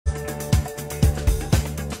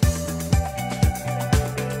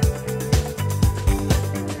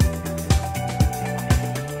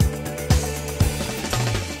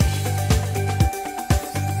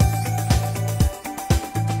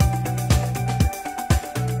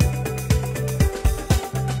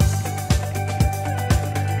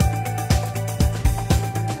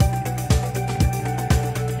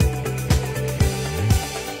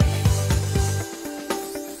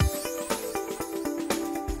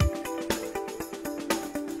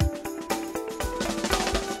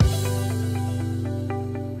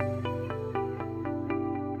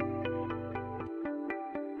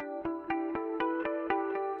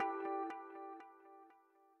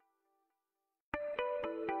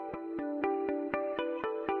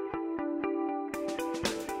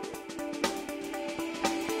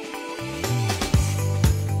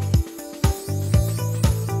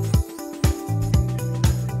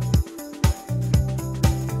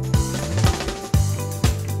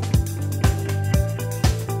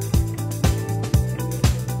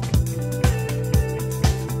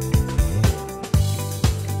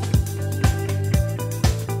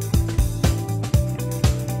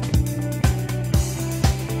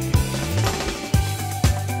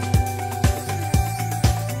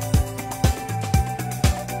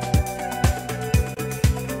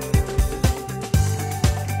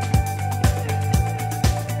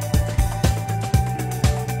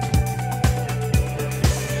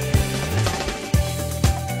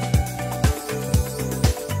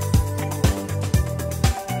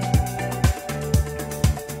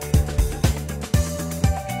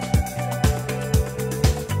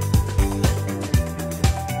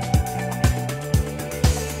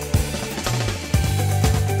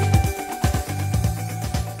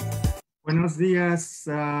Buenos días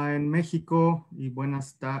en México y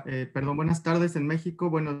buenas tardes en México,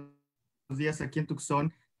 buenos días aquí en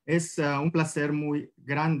Tucson. Es un placer muy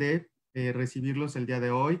grande recibirlos el día de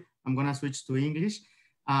hoy. I'm going to switch to English.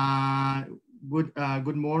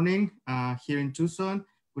 Good morning here in Tucson.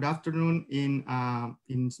 Good afternoon in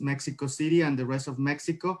Mexico City and the rest of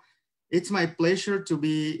Mexico. It's my pleasure to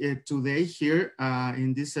be today here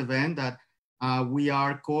in this event that we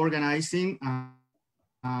are co-organizing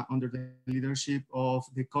under the leadership of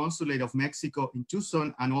the Consulate of Mexico in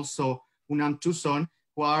Tucson and also UNAM Tucson,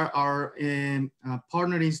 who are our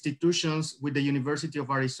partner institutions with the University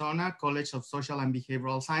of Arizona College of Social and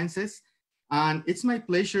Behavioral Sciences. And it's my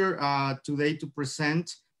pleasure today to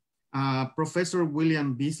present Professor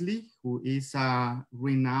William Beasley, who is a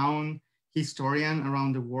renowned historian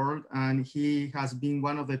around the world, and he has been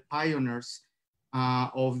one of the pioneers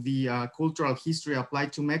of the cultural history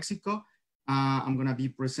applied to Mexico. I'm going to be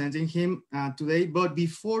presenting him today, but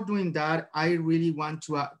before doing that, I really want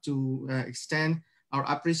to extend our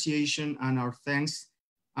appreciation and our thanks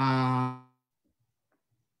to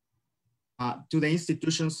the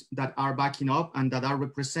institutions that are backing up and that are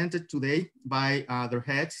represented today by their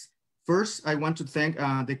heads. First, I want to thank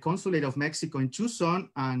the Consulate of Mexico in Tucson,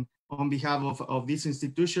 and on behalf of this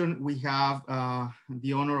institution, we have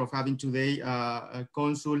the honor of having today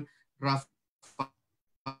Consul Rafael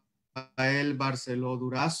Barceló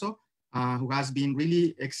Durazo, who has been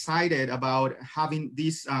really excited about having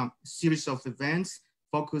this series of events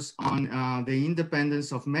focused on the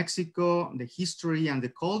independence of Mexico, the history and the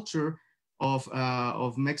culture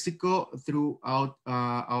of Mexico throughout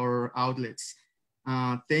our outlets.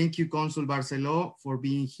 Thank you, Consul Barceló, for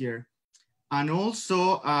being here. And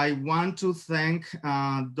also, I want to thank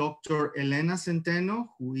Dr. Elena Centeno,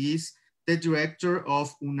 who is the director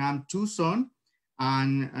of UNAM Tucson.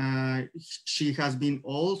 And she has been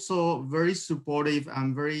also very supportive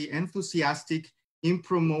and very enthusiastic in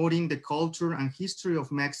promoting the culture and history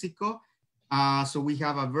of Mexico. So we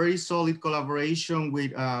have a very solid collaboration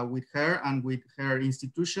with her and with her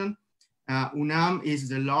institution. UNAM is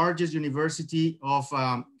the largest university of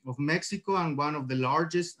Mexico and one of the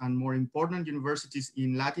largest and more important universities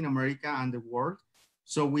in Latin America and the world.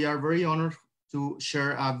 So we are very honored to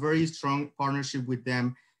share a very strong partnership with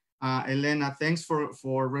them. Elena, thanks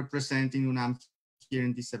for representing UNAM here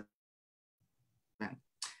in this event.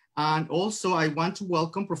 And also I want to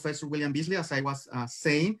welcome Professor William Beasley, as I was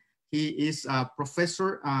saying. He is a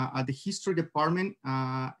professor at the History Department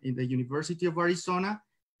in the University of Arizona.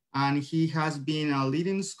 And he has been a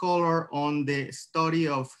leading scholar on the study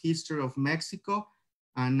of history of Mexico,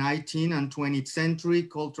 19th and 20th century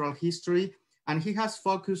cultural history. And he has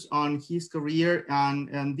focused on his career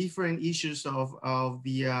and different issues of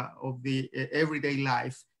the everyday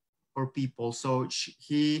life for people. So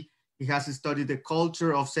he has studied the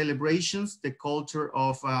culture of celebrations, the culture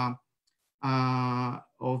of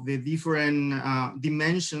the different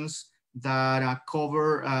dimensions that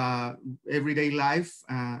cover everyday life,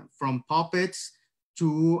 from puppets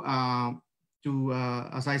to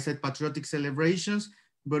as I said, patriotic celebrations,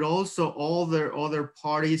 but also all the other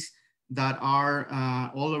parties that are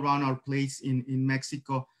all around our place in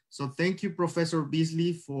Mexico. So thank you, Professor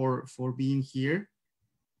Beasley, for being here.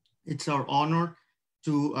 It's our honor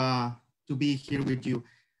to be here with you.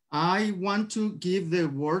 I want to give the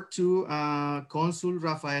word to Consul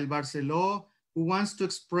Rafael Barceló, who wants to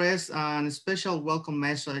express a special welcome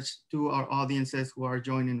message to our audiences who are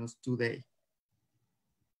joining us today.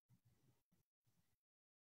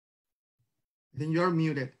 I think you're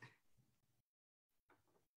muted.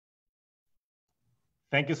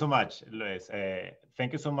 Thank you so much, Luis.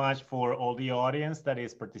 Thank you so much for all the audience that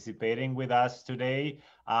is participating with us today.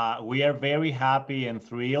 We are very happy and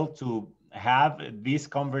thrilled to have this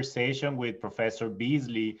conversation with Professor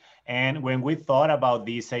Beasley. And when we thought about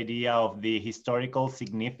this idea of the historical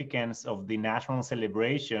significance of the national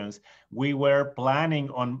celebrations, we were planning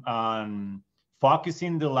on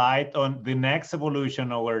focusing the light on the next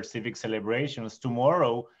evolution of our civic celebrations.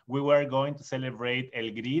 Tomorrow, we were going to celebrate El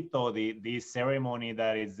Grito, the ceremony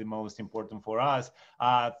that is the most important for us,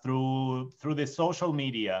 through the social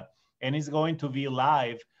media. And it's going to be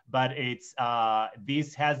live, but it's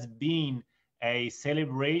this has been a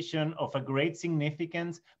celebration of a great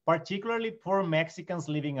significance, particularly for Mexicans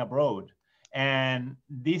living abroad. And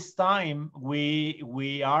this time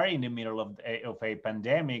we are in the middle of a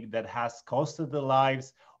pandemic that has costed the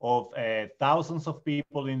lives of thousands of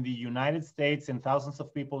people in the United States and thousands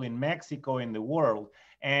of people in Mexico, in the world.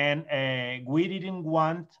 And we didn't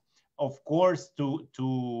want, of course,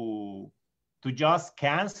 to just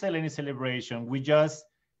cancel any celebration. We just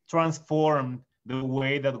transformed the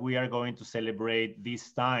way that we are going to celebrate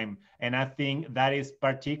this time. And I think that is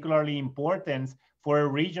particularly important for a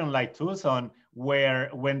region like Tucson, where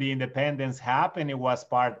when the independence happened, it was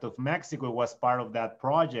part of Mexico, it was part of that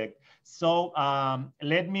project. So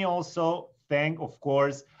let me also thank, of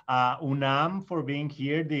course, UNAM for being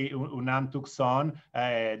here, the UNAM Tucson,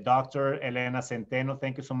 Dr. Elena Centeno,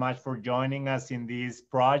 thank you so much for joining us in this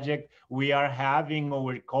project. We are having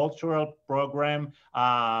our cultural program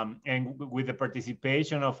and with the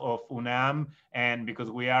participation of UNAM, and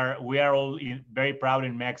because we are all very proud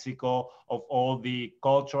in Mexico of all the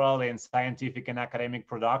cultural and scientific and academic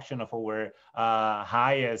production of our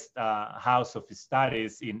highest house of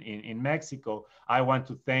studies in Mexico. I want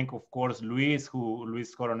to thank, of course, Luis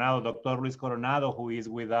Coronado, Dr. Luis Coronado, who is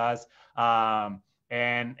with us.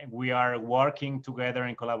 And we are working together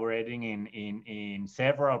and collaborating in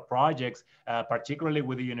several projects, particularly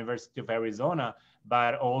with the University of Arizona,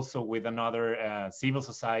 but also with another civil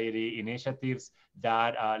society initiatives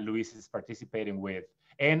that Luis is participating with.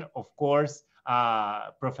 And of course,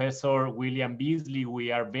 Professor William Beasley,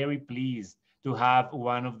 we are very pleased to have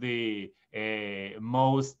one of the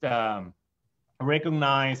most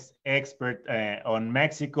recognized expert on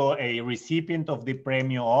Mexico, a recipient of the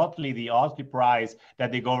Premio Otley, the Otley Prize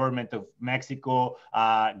that the government of Mexico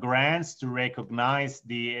grants to recognize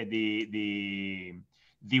the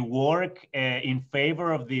work in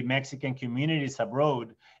favor of the Mexican communities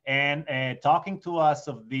abroad. And talking to us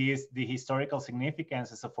of the historical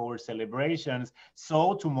significances of our celebrations.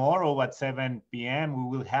 So tomorrow at 7 p.m.,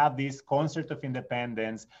 we will have this concert of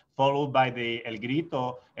independence, followed by the El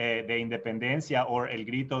Grito de Independencia, or El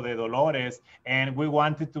Grito de Dolores. And we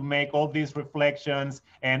wanted to make all these reflections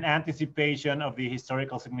and anticipation of the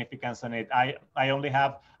historical significance on it. I only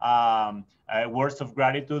have words of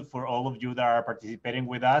gratitude for all of you that are participating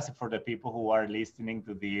with us, for the people who are listening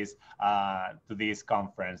to this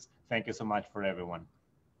conference. Thank you so much for everyone.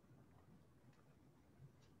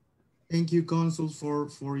 Thank you, Consul,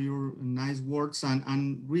 for your nice words.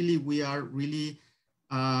 And really, we are really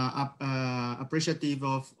appreciative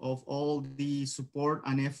of all the support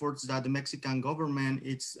and efforts that the Mexican government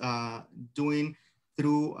is doing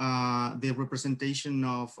through the representation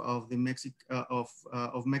of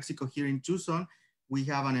Mexico here in Tucson. We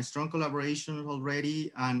have a strong collaboration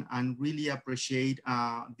already, and really appreciate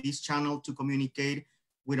this channel to communicate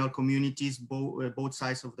with our communities, both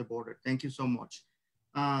sides of the border. Thank you so much.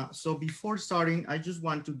 So before starting, I just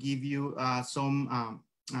want to give you some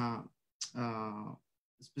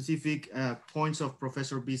specific points of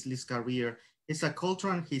Professor Beasley's career. He's a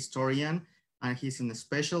cultural historian, and he's a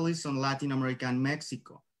specialist on Latin America and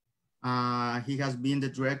Mexico. He has been the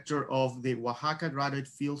director of the Oaxaca Graduate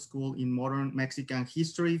Field School in Modern Mexican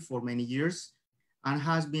History for many years, and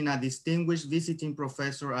has been a distinguished visiting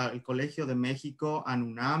professor at El Colegio de Mexico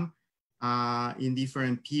and UNAM in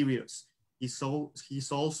different periods. He's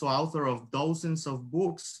also author of dozens of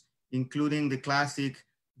books, including the classic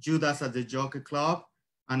Judas at the Jockey Club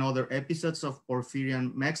and other episodes of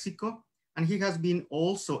Porfirian Mexico. And he has been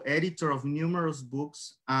also editor of numerous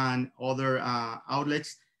books and other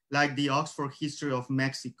outlets like the Oxford History of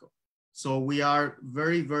Mexico. So we are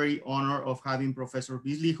very, very honored of having Professor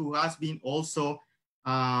Beasley, who has been also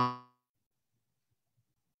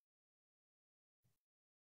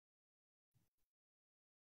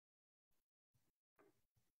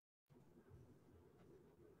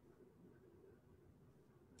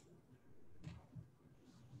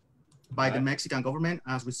by the Mexican government,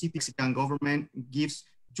 as recipient Mexican government gives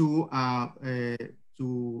to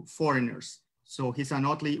foreigners. So he's an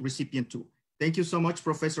Otley recipient too. Thank you so much,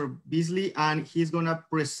 Professor Beasley, and he's gonna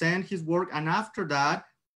present his work. And after that,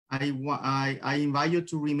 I invite you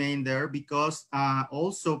to remain there, because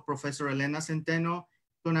also Professor Elena Centeno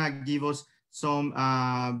is gonna give us some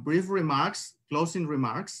brief remarks, closing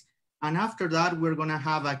remarks. And after that, we're gonna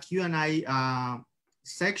have a Q&A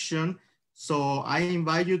section. So I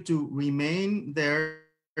invite you to remain there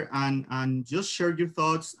and just share your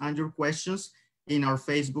thoughts and your questions in our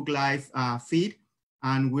Facebook Live feed.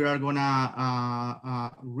 And we are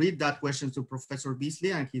gonna read that question to Professor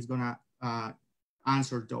Beasley, and he's gonna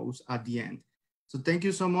answer those at the end. So thank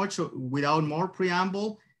you so much. Without more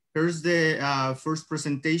preamble, here's the first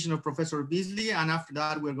presentation of Professor Beasley, and after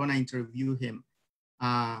that, we're gonna interview him.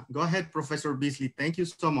 Go ahead, Professor Beasley. Thank you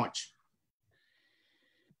so much.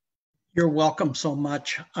 You're welcome so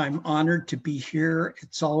much. I'm honored to be here.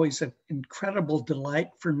 It's always an incredible delight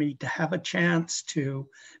for me to have a chance to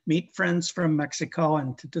meet friends from Mexico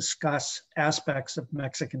and to discuss aspects of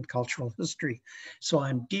Mexican cultural history. So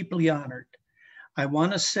I'm deeply honored. I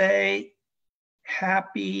want to say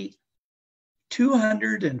happy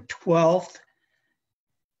 212th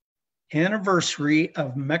anniversary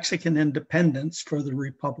of Mexican independence for the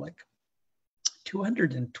Republic.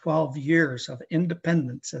 212 years of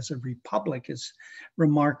independence as a republic is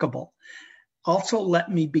remarkable. Also,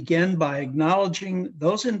 let me begin by acknowledging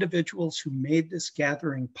those individuals who made this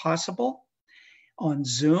gathering possible on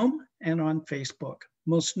Zoom and on Facebook.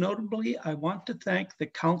 Most notably, I want to thank the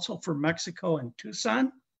Council for Mexico in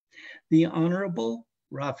Tucson, the Honorable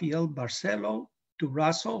Rafael Barcelo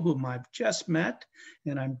Durazo, whom I've just met,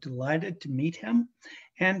 and I'm delighted to meet him,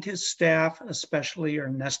 and his staff, especially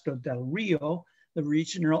Ernesto Del Rio, the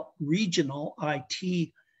regional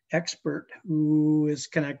IT expert who is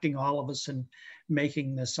connecting all of us and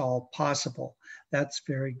making this all possible. That's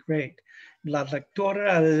very great. La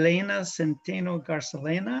Lectora Elena Centeno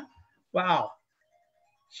Garcelena. Wow.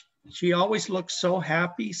 She always looks so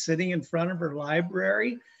happy sitting in front of her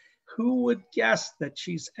library. Who would guess that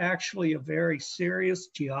she's actually a very serious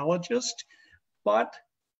geologist, but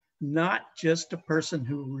not just a person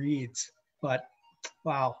who reads, but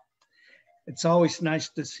wow. It's always nice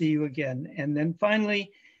to see you again. And then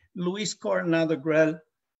finally, Luis Coronado Grell,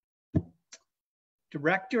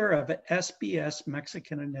 Director of SBS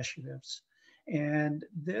Mexican Initiatives. And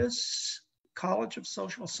this College of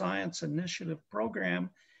Social Science Initiative program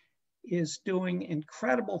is doing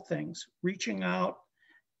incredible things, reaching out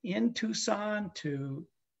in Tucson to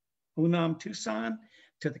UNAM Tucson,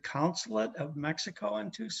 to the Consulate of Mexico in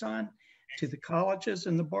Tucson, to the colleges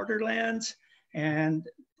in the borderlands, and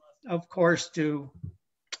of course to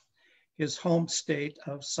his home state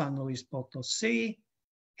of San Luis Potosí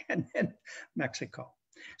and then Mexico.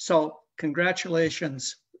 So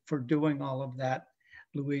congratulations for doing all of that,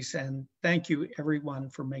 Luis, and thank you everyone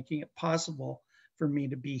for making it possible for me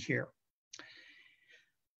to be here.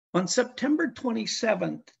 On September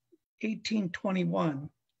 27th, 1821,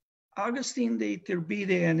 Agustin de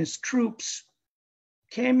Iturbide and his troops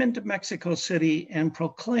came into Mexico City and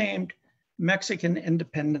proclaimed Mexican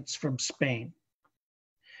independence from Spain.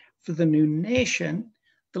 For the new nation,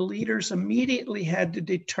 the leaders immediately had to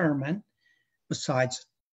determine, besides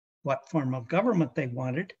what form of government they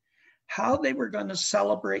wanted, how they were going to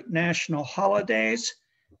celebrate national holidays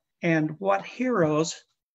and what heroes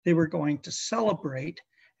they were going to celebrate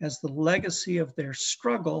as the legacy of their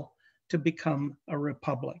struggle to become a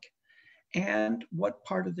republic, and what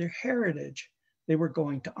part of their heritage they were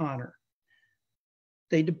going to honor.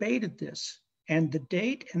 They debated this, and the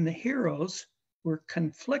date and the heroes were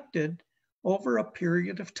conflicted over a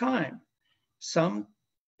period of time. Some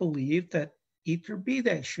believed that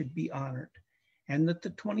Iturbide should be honored and that the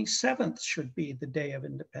 27th should be the day of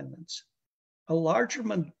independence. A larger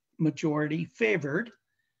majority favored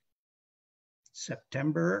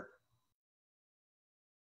September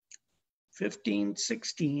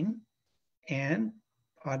 1516 and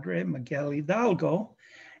Padre Miguel Hidalgo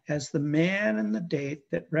as the man and the date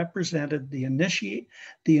that represented the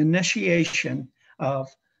initiation of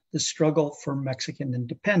the struggle for Mexican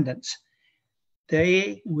independence.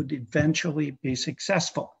 They would eventually be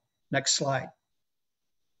successful. Next slide.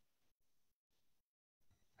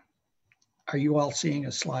 Are you all seeing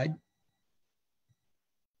a slide?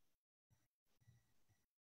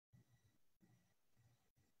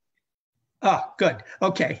 Ah, good.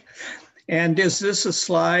 Okay. And is this a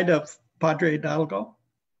slide of Padre Hidalgo?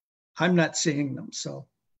 I'm not seeing them, so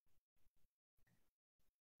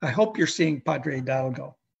I hope you're seeing Padre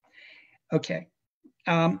Hidalgo. Okay.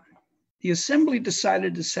 The Assembly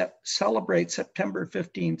decided to celebrate September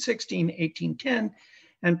 15, 16, 1810,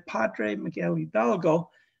 and Padre Miguel Hidalgo,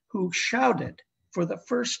 who shouted for the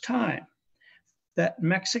first time that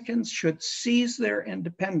Mexicans should seize their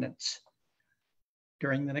independence.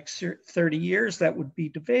 During the next 30 years, that would be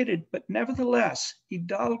debated, but nevertheless,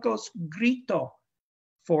 Hidalgo's Grito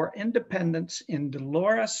for independence in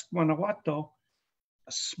Dolores, Guanajuato,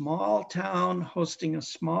 a small town hosting a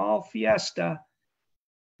small fiesta,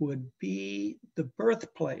 would be the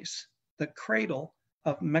birthplace, the cradle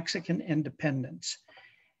of Mexican independence.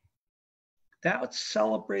 That was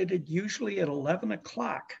celebrated usually at 11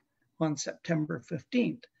 o'clock on September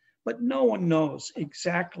 15th, but no one knows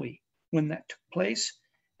exactly when that took place,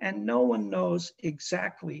 and no one knows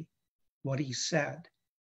exactly what he said.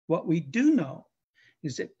 What we do know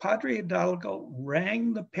is that Padre Hidalgo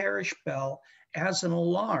rang the parish bell as an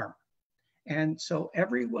alarm. And so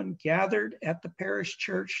everyone gathered at the parish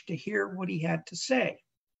church to hear what he had to say.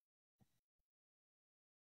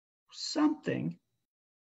 Something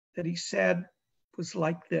that he said was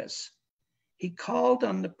like this. He called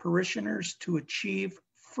on the parishioners to achieve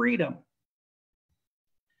freedom,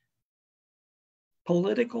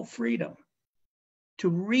 political freedom, to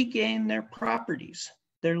regain their properties,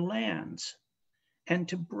 their lands, and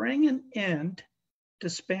to bring an end to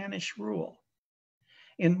Spanish rule.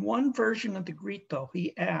 In one version of the Grito,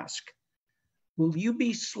 he asked, "Will you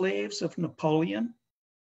be slaves of Napoleon,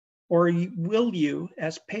 or will you,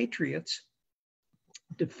 as patriots,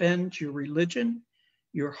 defend your religion,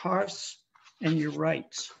 your hearths, and your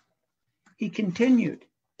rights?" He continued,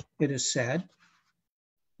 "It is said,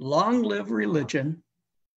 long live religion,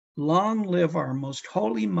 long live our most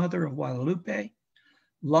holy mother of Guadalupe,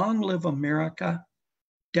 long live America,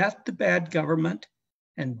 death to bad government,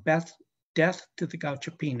 and death to the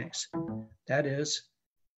Gauchapines." That is,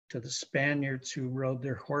 to the Spaniards who rode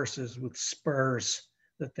their horses with spurs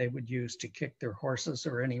that they would use to kick their horses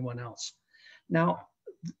or anyone else. Now,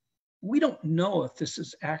 we don't know if this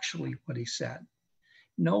is actually what he said.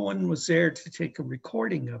 No one was there to take a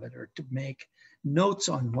recording of it or to make notes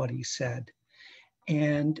on what he said.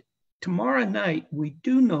 And tomorrow night, we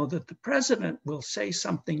do know that the president will say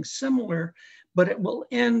something similar, but it will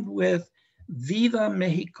end with "Viva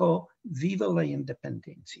Mexico, viva la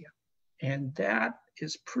independencia." And that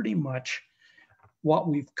is pretty much what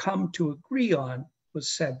we've come to agree on was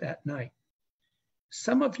said that night.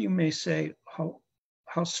 Some of you may say,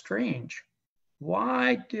 how strange.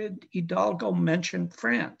 Why did Hidalgo mention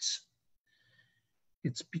France?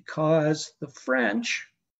 It's because the French,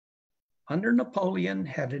 under Napoleon,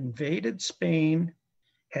 had invaded Spain,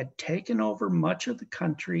 had taken over much of the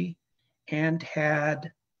country, and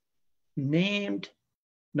had named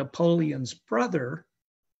Napoleon's brother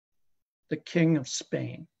the King of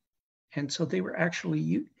Spain. And so they were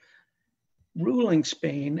actually ruling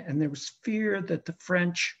Spain, and there was fear that the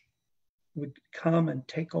French would come and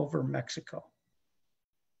take over Mexico.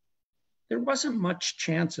 There wasn't much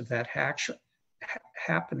chance of that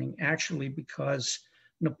happening, actually, because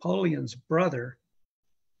Napoleon's brother,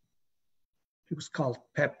 he was called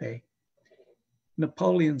Pepe,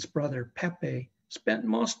 Napoleon's brother Pepe spent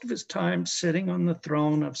most of his time sitting on the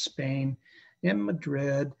throne of Spain in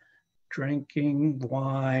Madrid, drinking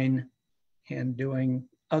wine and doing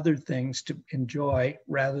other things to enjoy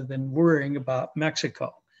rather than worrying about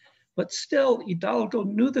Mexico. But still, Hidalgo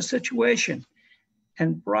knew the situation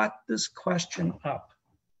and brought this question up.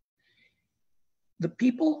 The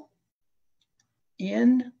people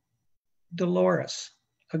in Dolores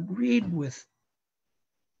agreed with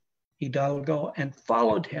Hidalgo and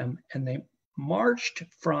followed him, and they marched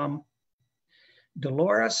from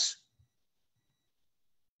Dolores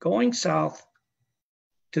going south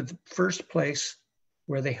to the first place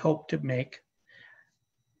where they hoped to make,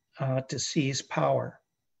 to seize power.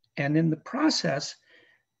 And in the process,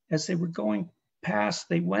 as they were going past,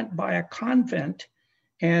 they went by a convent,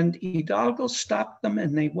 and Hidalgo stopped them,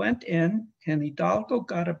 and they went in, and Hidalgo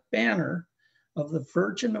got a banner of the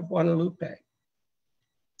Virgin of Guadalupe.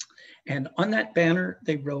 And on that banner,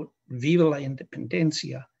 they wrote "Viva la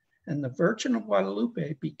Independencia," and the Virgin of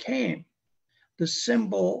Guadalupe became the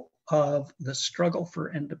symbol of the struggle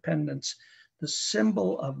for independence, the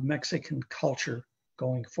symbol of Mexican culture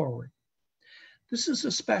going forward. This is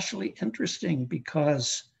especially interesting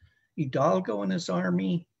because Hidalgo and his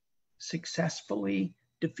army successfully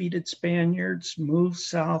defeated Spaniards, moved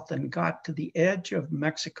south, and got to the edge of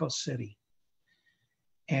Mexico City.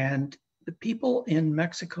 And the people in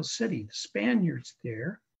Mexico City, the Spaniards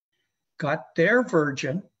there, got their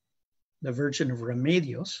Virgin, the Virgin of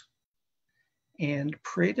Remedios, and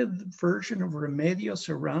paraded the Virgin of Remedios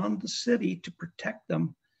around the city to protect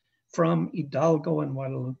them from Hidalgo and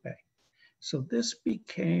Guadalupe. So this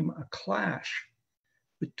became a clash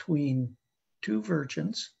between two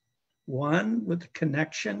virgins, one with a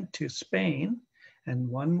connection to Spain and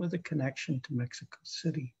one with a connection to Mexico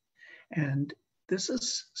City. And this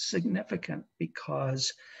is significant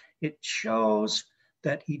because it shows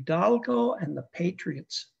that Hidalgo and the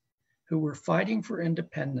patriots who were fighting for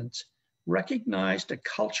independence recognized a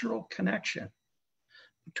cultural connection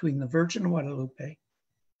between the Virgin of Guadalupe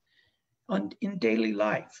and in daily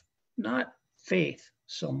life, not faith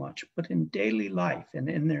so much, but in daily life and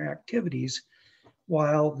in their activities,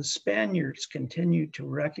 while the Spaniards continued to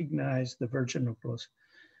recognize the Virgin of los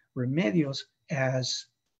Remedios as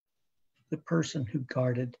the person who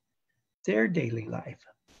guarded their daily life.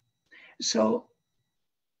 So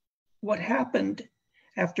what happened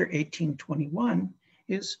after 1821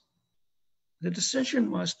 is the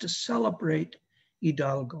decision was to celebrate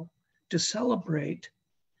Hidalgo, to celebrate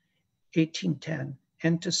 1810,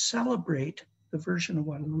 and to celebrate the Virgin of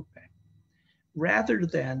Guadalupe, rather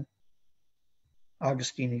than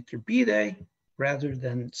Agustin Iturbide, rather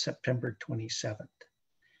than September 27th.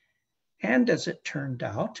 And as it turned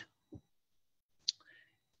out,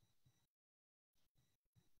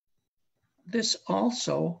 this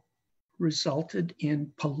also resulted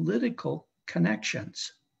in political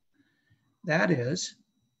connections. That is,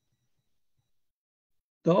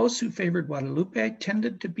 those who favored Guadalupe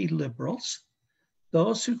tended to be liberals.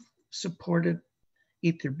 Those who supported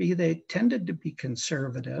Iturbide tended to be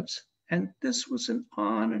conservatives. And this was an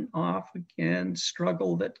on and off again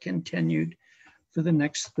struggle that continued for the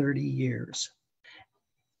next 30 years.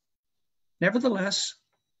 Nevertheless,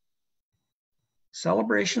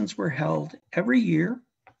 celebrations were held every year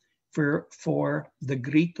for the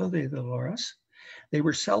Grito de Dolores. They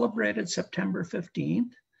were celebrated September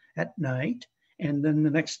 15th at night, and then the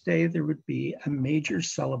next day there would be a major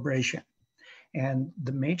celebration. And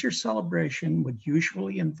the major celebration would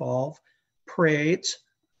usually involve parades,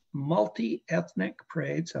 multi-ethnic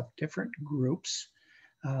parades of different groups,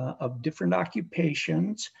 of different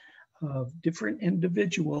occupations, of different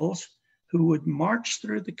individuals who would march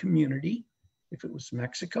through the community, if it was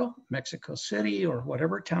Mexico, Mexico City, or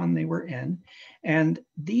whatever town they were in. And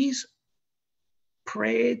these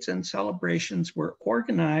parades and celebrations were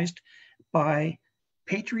organized by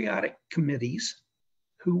patriotic committees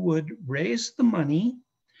who would raise the money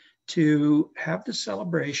to have the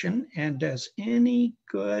celebration. And as any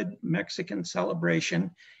good Mexican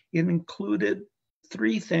celebration, it included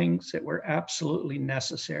three things that were absolutely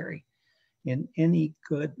necessary in any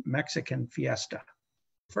good Mexican fiesta.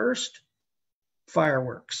 First,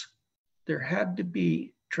 fireworks. There had to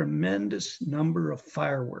be tremendous number of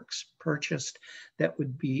fireworks purchased that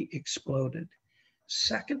would be exploded.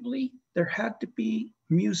 Secondly, there had to be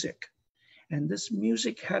music. And this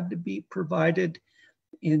music had to be provided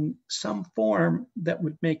in some form that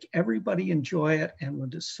would make everybody enjoy it and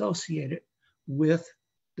would associate it with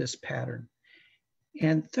this pattern.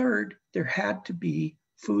 And third, there had to be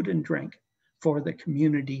food and drink for the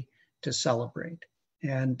community to celebrate.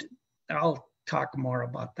 And I'll talk more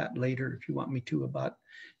about that later if you want me to, about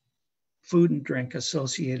food and drink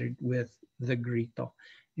associated with the Grito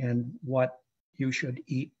and what you should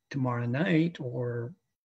eat tomorrow night or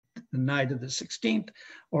the night of the 16th,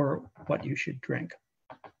 or what you should drink.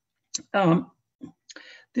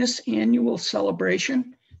 This annual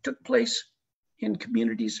celebration took place in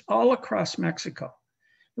communities all across Mexico.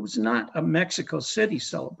 It was not a Mexico City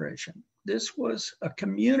celebration. This was a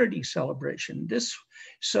community celebration. It's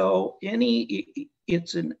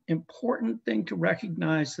an important thing to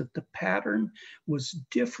recognize that the pattern was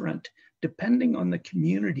different depending on the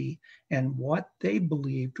community and what they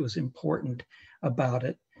believed was important about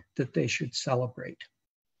it that they should celebrate.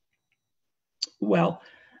 Well,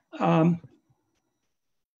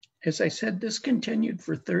 as I said, this continued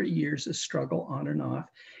for 30 years, a struggle on and off.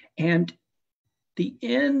 And the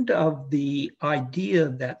end of the idea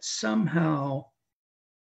that somehow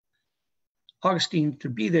Agustin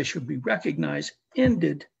Iturbide should be recognized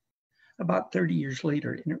ended about 30 years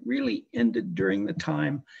later. And it really ended during the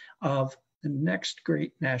time of the next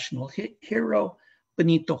great national hero,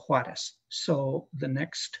 Benito Juarez. So the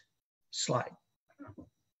next slide.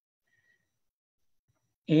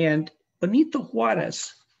 And Benito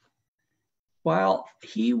Juarez, while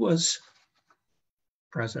he was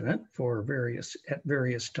president at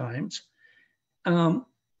various times,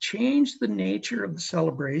 changed the nature of the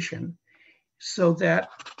celebration so that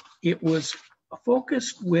it was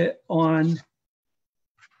focused on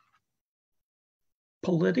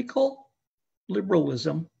political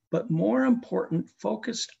liberalism, but more important,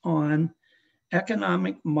 focused on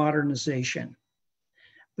economic modernization.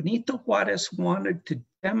 Benito Juarez wanted to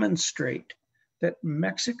demonstrate that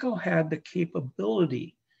Mexico had the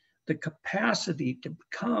capability, the capacity to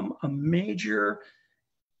become a major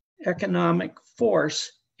economic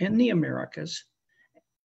force in the Americas,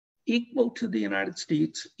 equal to the United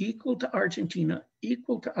States, equal to Argentina,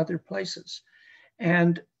 equal to other places.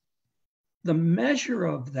 And the measure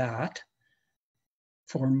of that,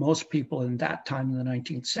 for most people in that time in the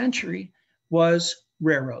 19th century, was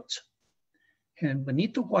railroads. And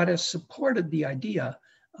Benito Juarez supported the idea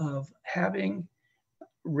of having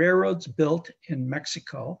railroads built in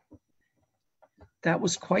Mexico. That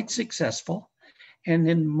was quite successful. And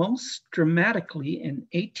then most dramatically in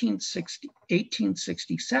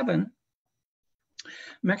 1867,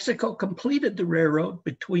 Mexico completed the railroad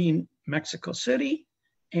between Mexico City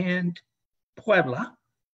and Puebla.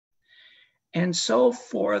 And so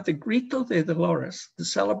for the Grito de Dolores, the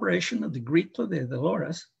celebration of the Grito de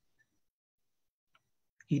Dolores,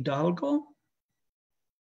 Hidalgo,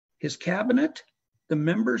 his cabinet, the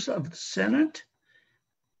members of the Senate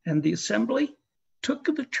and the Assembly took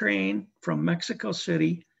the train from Mexico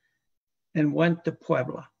City and went to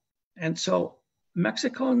Puebla. And so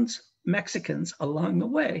Mexicans along the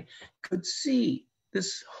way could see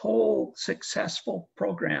this whole successful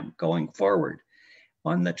program going forward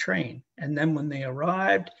on the train. And then when they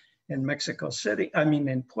arrived in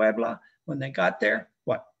in Puebla, when they got there,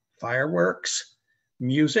 what? Fireworks,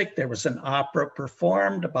 music. There was an opera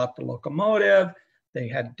performed about the locomotive. They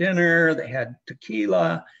had dinner, they had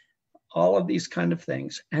tequila, all of these kind of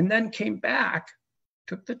things. And then came back,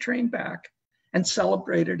 took the train back, and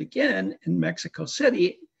celebrated again in Mexico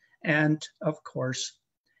City. And of course,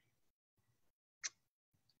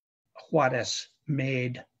 Juarez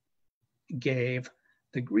gave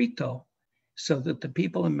the Grito so that the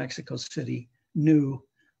people in Mexico City knew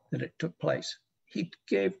that it took place. He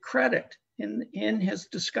gave credit in his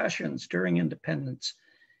discussions during independence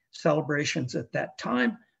celebrations at that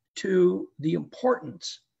time to the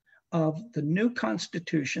importance of the new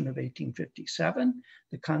Constitution of 1857,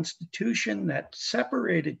 the Constitution that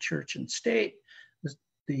separated church and state,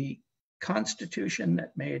 the Constitution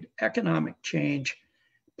that made economic change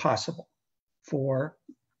possible for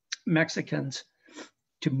Mexicans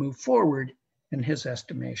to move forward in his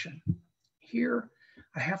estimation. Here,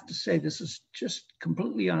 I have to say, this is just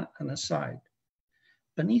completely an aside.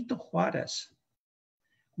 Benito Juarez,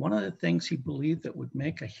 one of the things he believed that would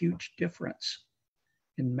make a huge difference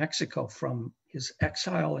in Mexico from his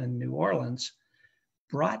exile in New Orleans,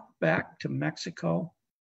 brought back to Mexico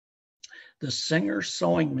the Singer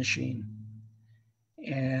sewing machine.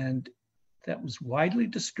 And that was widely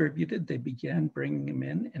distributed. They began bringing them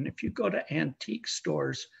in. And if you go to antique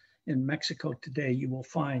stores in Mexico today, you will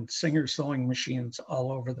find Singer sewing machines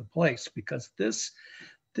all over the place, because this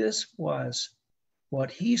was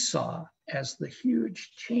what he saw as the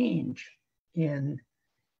huge change in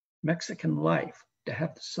Mexican life, to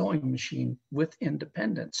have the sewing machine with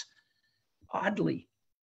independence. Oddly,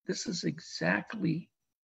 this is exactly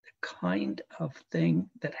the kind of thing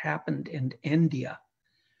that happened in India,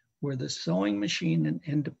 where the sewing machine and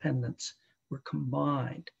independence were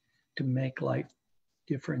combined to make life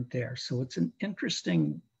different there. So it's an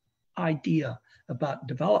interesting idea about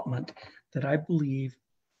development that I believe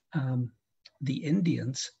the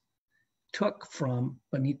Indians took from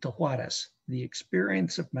Benito Juarez, the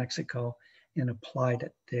experience of Mexico, and applied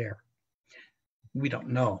it there. We don't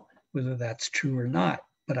know whether that's true or not,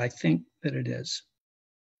 but I think that it is.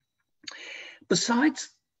 Besides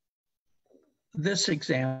this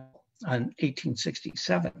example on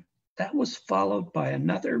 1867, that was followed by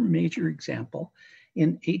another major example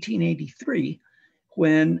in 1883,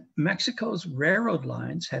 when Mexico's railroad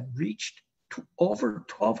lines had reached over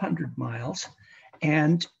 1,200 miles,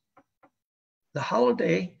 and the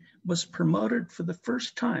holiday was promoted for the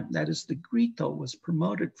first time. That is, the Grito was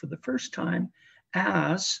promoted for the first time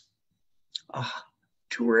as a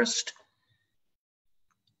tourist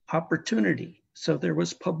opportunity. So there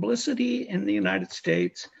was publicity in the United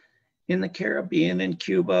States, in the Caribbean, in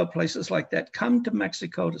Cuba, places like that. Come to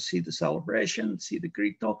Mexico to see the celebration, see the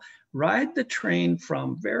Grito, ride the train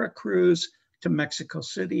from Veracruz to Mexico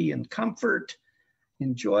City in comfort,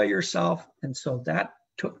 enjoy yourself. And so that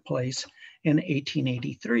took place in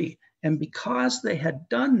 1883. And because they had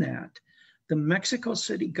done that, the Mexico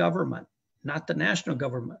City government, not the national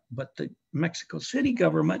government, but the Mexico City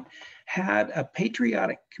government, had a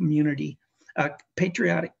patriotic committee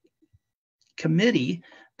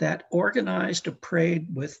that organized a parade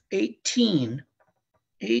with 18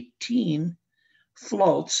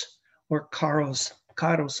 floats, or carros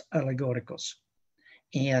alegóricos.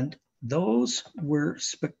 And those were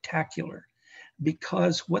spectacular,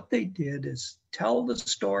 because what they did is tell the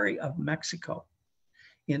story of Mexico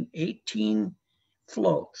in 18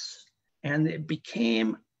 floats. And it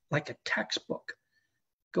became like a textbook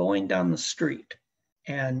going down the street,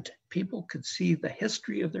 and people could see the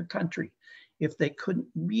history of their country. If they couldn't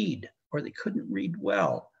read, or they couldn't read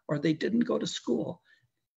well, or they didn't go to school,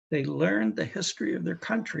 they learned the history of their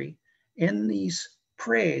country in these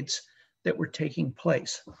parades that were taking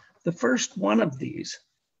place. The first one of these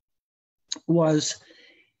was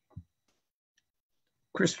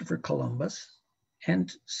Christopher Columbus.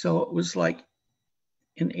 And so it was like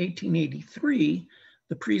in 1883,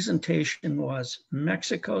 the presentation was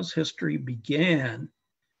Mexico's history began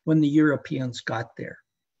when the Europeans got there.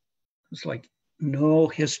 It was like no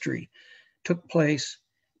history took place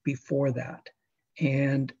before that.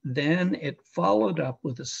 And then it followed up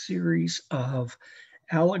with a series of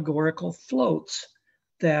allegorical floats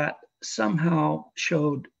that somehow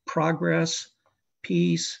showed progress,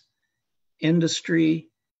 peace, industry,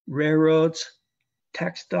 railroads,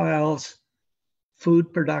 textiles,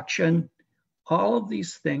 food production, all of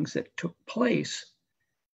these things that took place,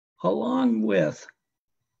 along with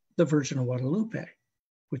the Virgin of Guadalupe,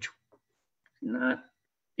 which, not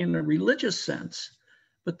in a religious sense,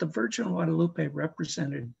 but the Virgin Guadalupe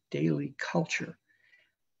represented daily culture.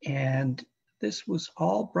 And this was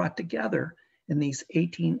all brought together in these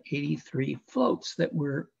 1883 floats that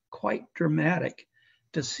were quite dramatic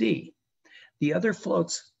to see. The other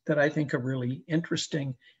floats that I think are really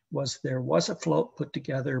interesting was there was a float put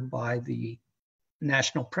together by the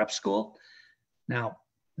National Prep School. Now,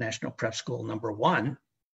 National Prep School #1,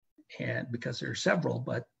 and because there are several,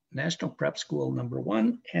 but National Prep School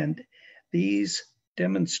 #1, and these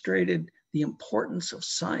demonstrated the importance of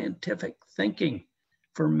scientific thinking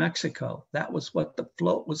for Mexico. That was what the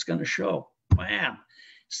float was going to show. Bam!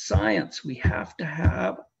 Science. We have to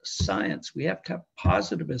have science. We have to have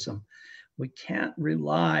positivism. We can't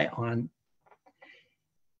rely on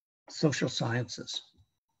social sciences.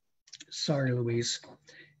 Sorry, Luis,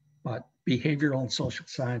 but behavioral and social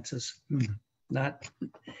sciences, we're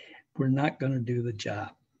not going to do the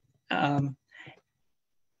job.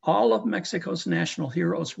 All of Mexico's national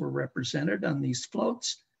heroes were represented on these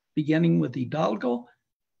floats, beginning with Hidalgo,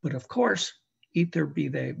 but of course,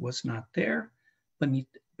 Iturbide was not there.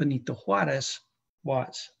 Benito Juarez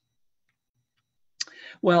was.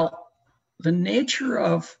 Well, the nature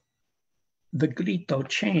of the Grito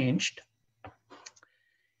changed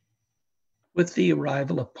with the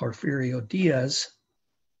arrival of Porfirio Diaz.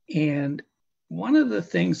 And one of the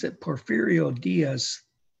things that Porfirio Diaz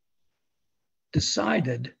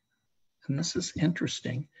decided, and this is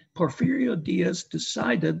interesting, Porfirio Diaz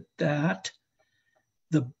decided that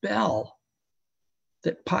the bell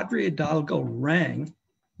that Padre Hidalgo rang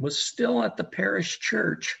was still at the parish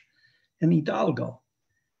church in Hidalgo.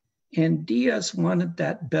 And Diaz wanted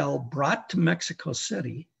that bell brought to Mexico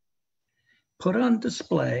City, put on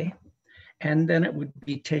display, and then it would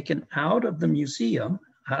be taken out of the museum,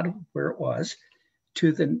 out of where it was,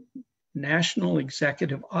 to the national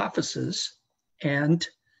executive offices, and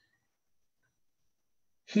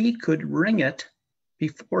he could ring it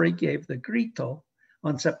before he gave the Grito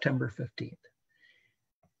on September 15th.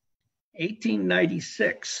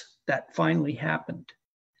 1896, that finally happened.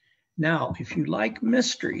 Now, if you like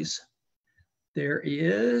mysteries, there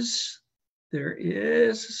is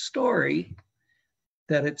a story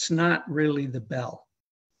that it's not really the bell,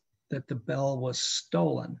 that the bell was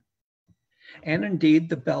stolen. And indeed,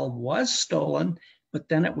 the bell was stolen, but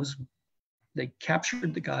then they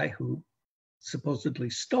captured the guy who supposedly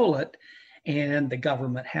stole it, and the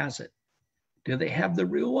government has it. Do they have the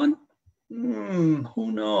real one?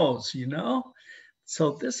 Who knows, you know?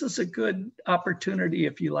 So this is a good opportunity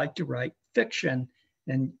if you like to write fiction,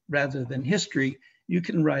 and rather than history, you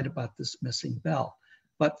can write about this missing bell.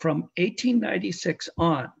 But from 1896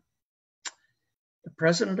 on, the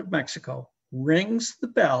president of Mexico rings the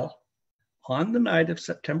bell on the night of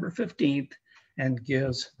September 15th and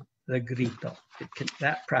gives the Grito.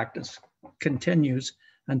 That practice continues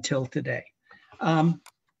until today.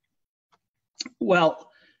 Well,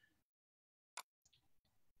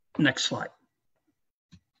 next slide.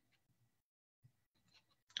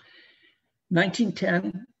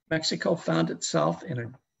 1910, Mexico found itself in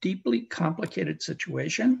a deeply complicated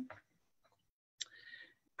situation.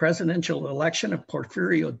 Presidential election of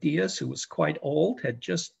Porfirio Diaz, who was quite old, had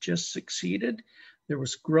just succeeded. There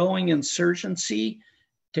was growing insurgency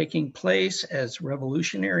taking place as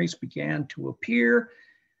revolutionaries began to appear.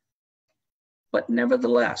 But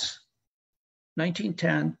nevertheless,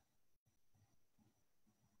 1910,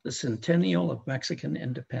 the centennial of Mexican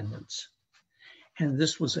independence. And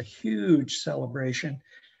this was a huge celebration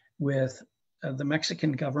with the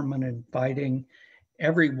Mexican government inviting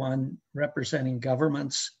everyone representing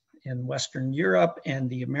governments in Western Europe and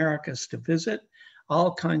the Americas to visit.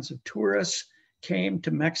 All kinds of tourists came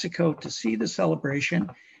to Mexico to see the celebration,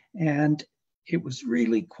 and it was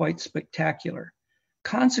really quite spectacular.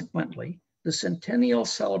 Consequently, the centennial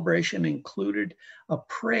celebration included a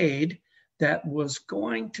parade that was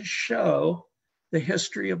going to show the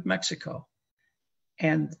history of Mexico.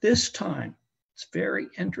 And this time, it's very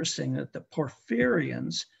interesting that the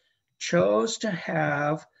Porfirians chose to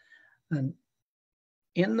have in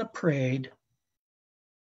the parade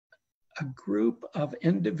a group of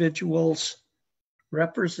individuals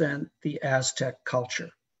represent the Aztec culture,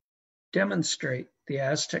 demonstrate the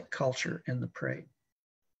Aztec culture in the parade.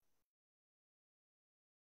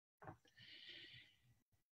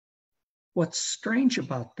 What's strange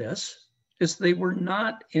about this is they were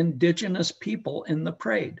not indigenous people in the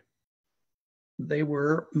parade. They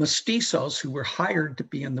were mestizos who were hired to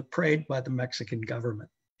be in the parade by the Mexican government.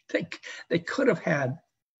 They could have had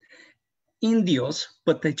Indios,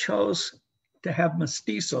 but they chose to have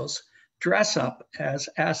mestizos dress up as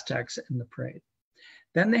Aztecs in the parade.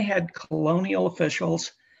 Then they had colonial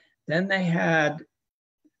officials. Then they had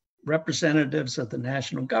representatives of the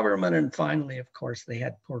national government. And finally, of course, they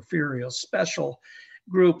had Porfirio's special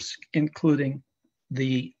groups, including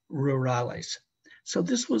the rurales. So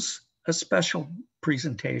this was a special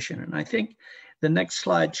presentation. And I think the next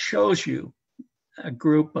slide shows you a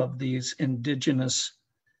group of these indigenous,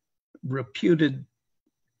 reputed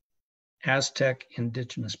Aztec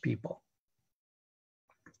indigenous people.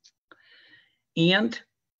 And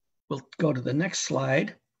we'll go to the next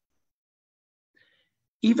slide.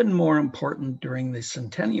 Even more important during the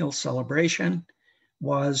centennial celebration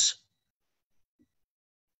was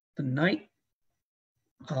the night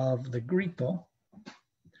of the Grito.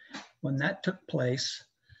 When that took place,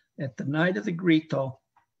 at the night of the Grito,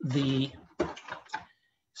 the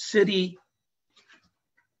city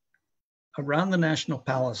around the National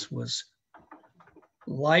Palace was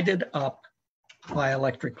lighted up by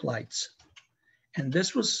electric lights. And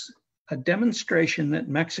this was a demonstration that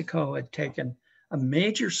Mexico had taken a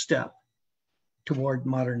major step toward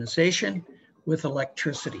modernization with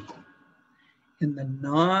electricity. In the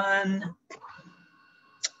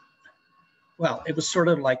it was sort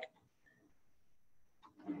of like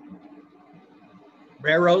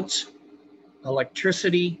railroads,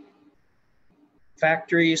 electricity,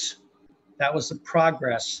 factories. That was the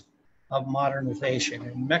progress of modernization.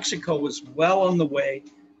 And Mexico was well on the way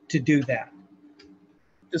to do that.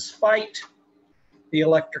 Despite the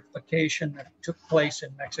electrification that took place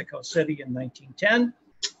in Mexico City in 1910,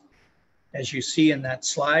 as you see in that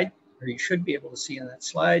slide, or you should be able to see in that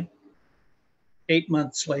slide, 8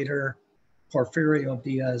 months later, Porfirio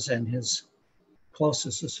Diaz and his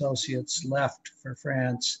closest associates left for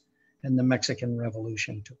France, and the Mexican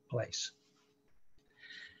Revolution took place.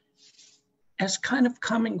 As kind of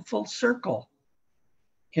coming full circle,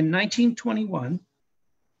 in 1921,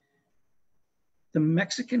 the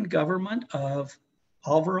Mexican government of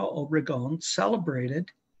Álvaro Obregón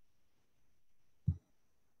celebrated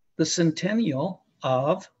the centennial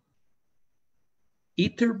of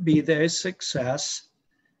Iturbide success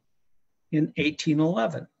in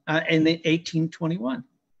 1821.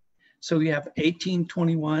 So we have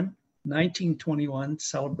 1821, 1921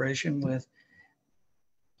 celebration with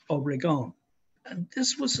Obregón. And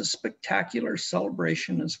this was a spectacular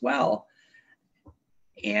celebration as well.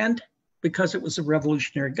 And because it was a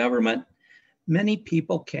revolutionary government, many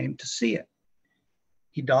people came to see it.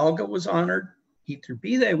 Hidalgo was honored,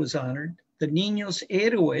 Iturbide was honored, the Niños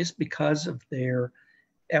Héroes, because of their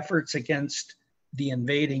efforts against the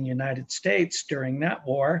invading United States during that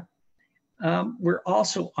war, were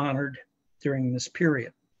also honored during this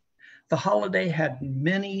period. The holiday had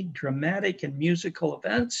many dramatic and musical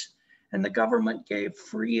events, and the government gave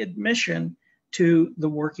free admission to the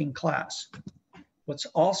working class. What's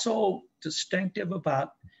also distinctive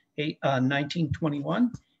about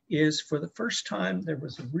 1921 is, for the first time, there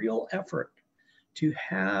was a real effort to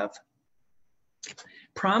have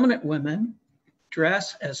prominent women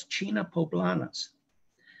dress as China Poblanas.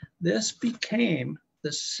 This became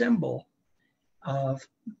the symbol of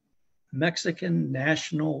Mexican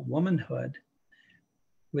national womanhood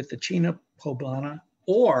with the China Poblana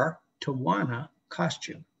or Tehuana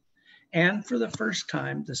costume. And for the first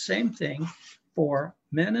time, the same thing for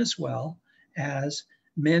men as well, as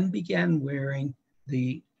men began wearing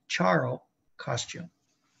the charro costume.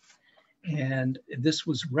 And this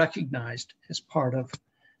was recognized as part of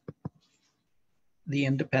the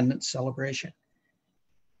independence celebration.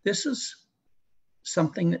 This is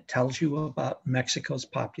something that tells you about Mexico's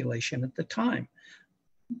population at the time.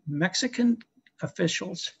 Mexican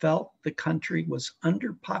officials felt the country was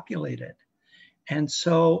underpopulated. And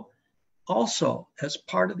so also, as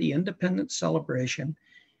part of the independence celebration,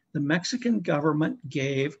 the Mexican government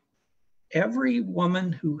gave every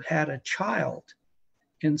woman who had a child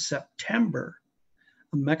in September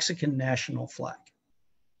a Mexican national flag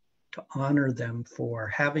to honor them for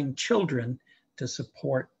having children to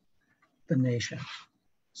support the nation.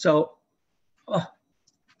 So,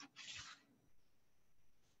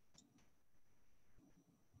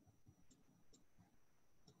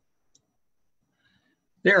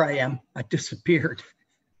 there I am, I disappeared.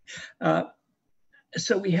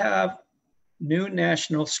 So we have new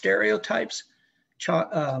national stereotypes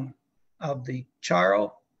of the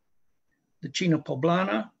charro, the China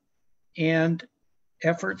Poblana, and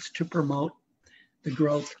efforts to promote the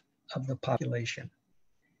growth of the population.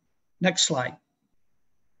 Next slide.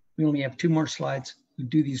 We only have 2 more slides. We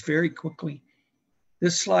do these very quickly.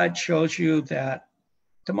 This slide shows you that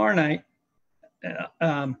tomorrow night,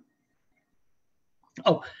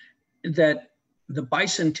 that the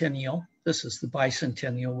bicentennial, this is the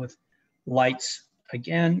bicentennial with lights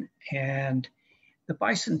again, and The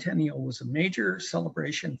bicentennial was a major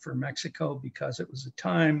celebration for Mexico because it was a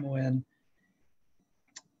time when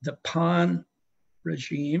the PAN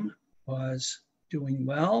regime was doing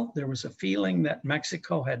well. There was a feeling that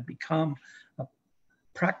Mexico had become a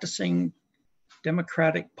practicing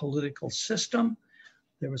democratic political system.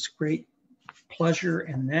 There was great pleasure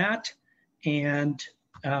in that. And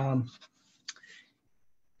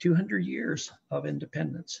 200 years of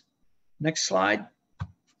independence. Next slide.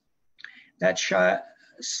 That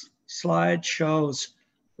slide shows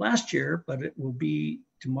last year, but it will be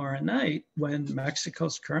tomorrow night when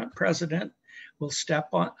Mexico's current president will step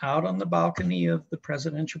out on the balcony of the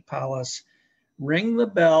presidential palace, ring the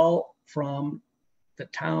bell from the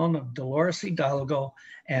town of Dolores Hidalgo,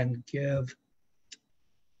 and give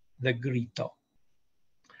the Grito.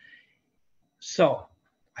 So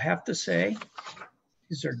I have to say,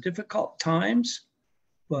 these are difficult times,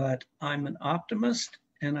 but I'm an optimist,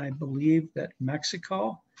 and I believe that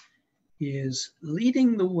Mexico is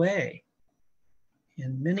leading the way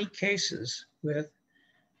in many cases with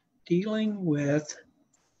dealing with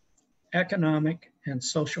economic and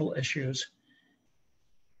social issues.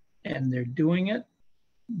 And they're doing it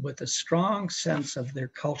with a strong sense of their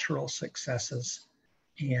cultural successes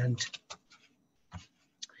and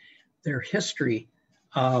their history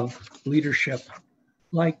of leadership,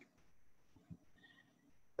 like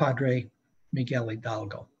Padre Miguel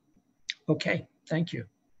Hidalgo. Okay, thank you.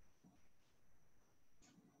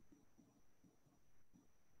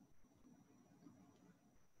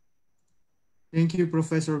 Thank you,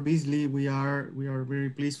 Professor Beasley. We are very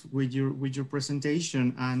pleased with your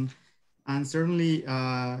presentation, and certainly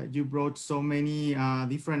you brought so many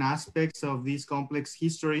different aspects of this complex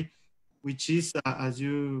history, which is, as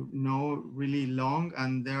you know, really long,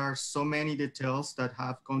 and there are so many details that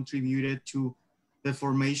have contributed to the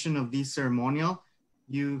formation of this ceremonial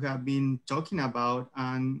you have been talking about.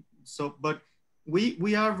 And so, but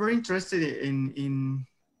we are very interested in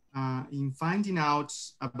finding out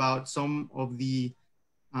about some of the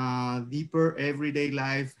deeper everyday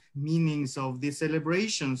life meanings of this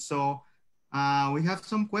celebration. So we have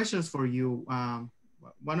some questions for you.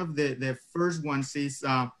 One of the first ones is,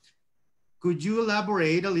 could you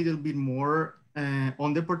elaborate a little bit more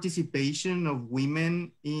on the participation of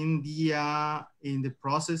women in the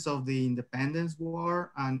process of the independence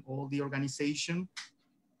war and all the organization?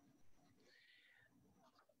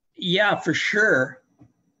 Yeah, for sure.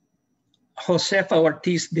 Josefa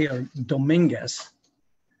Ortiz de Dominguez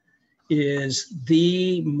is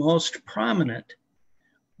the most prominent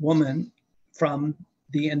woman from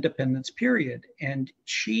the independence period. And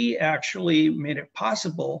she actually made it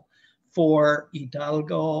possible for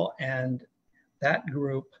Hidalgo and that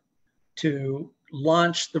group to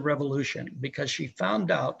launch the revolution, because she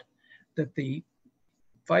found out that the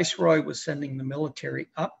viceroy was sending the military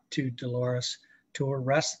up to Dolores to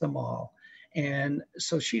arrest them all. And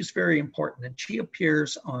so she's very important, and she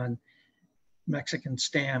appears on Mexican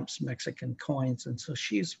stamps, Mexican coins, and so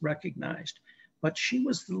she's recognized. But she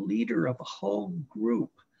was the leader of a whole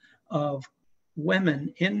group of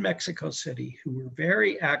women in Mexico City who were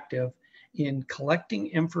very active in collecting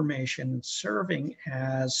information and serving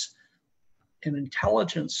as an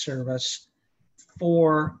intelligence service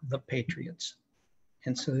for the Patriots.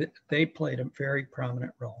 And so they played a very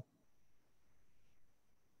prominent role.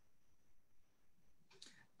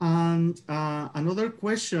 And another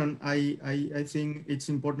question I think it's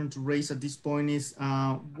important to raise at this point is,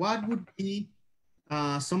 what would be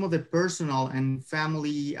some of the personal and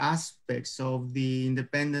family aspects of the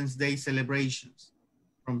Independence Day celebrations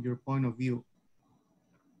from your point of view?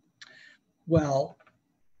 Well,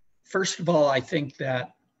 first of all, I think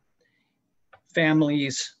that family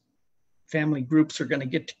groups are going to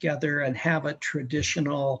get together and have a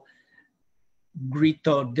traditional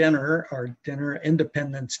Grito dinner, or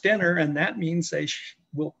independence dinner, and that means they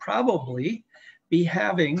will probably be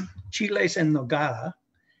having chiles en nogada.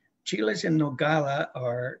 Chiles en nogada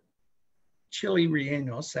are chili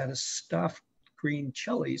rellenos, that is stuffed green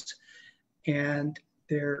chilies, and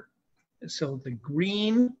so the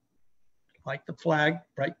green, like the flag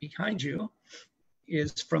right behind you,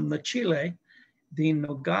 is from the chile. The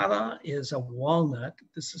nogada is a walnut.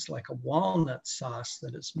 This is like a walnut sauce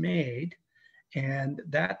that is made, and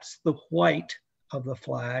that's the white of the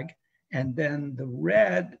flag. And then the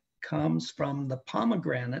red comes from the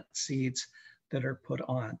pomegranate seeds that are put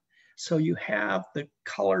on. So you have the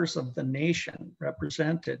colors of the nation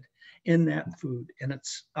represented in that food. And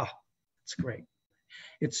it's great.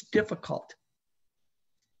 It's difficult.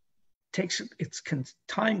 It's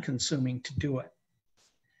time consuming to do it,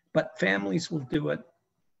 but families will do it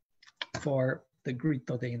for the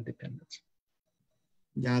Grito de Independence.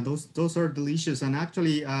 Yeah, those are delicious. And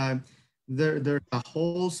actually, there's a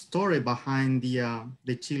whole story behind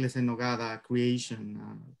the chiles en nogada creation,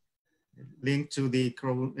 linked to the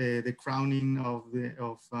crowning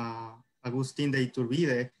of Agustin de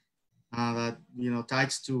Iturbide, that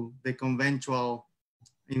ties to the conventual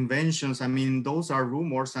inventions. I mean, those are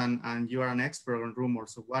rumors, and you are an expert on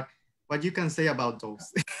rumors. So what you can say about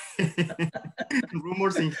those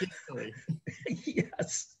rumors in history?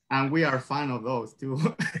 Yes. And we are fan of those too.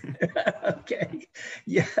 Okay.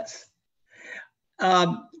 Yes.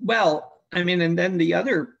 Well, I mean, and then the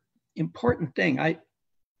other important thing, I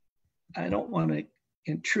don't want to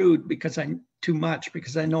intrude because I'm too much,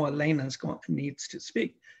 because I know Elena's needs to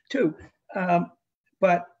speak too.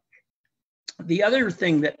 But the other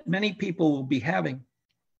thing that many people will be having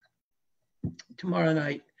tomorrow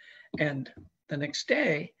night and the next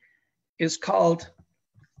day is called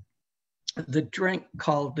the drink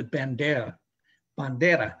called the bandera.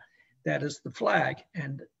 Bandera, that is the flag.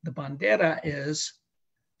 And the bandera is,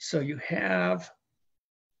 so you have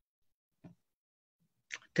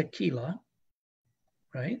tequila,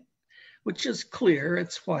 right? Which is clear,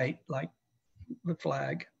 it's white, like the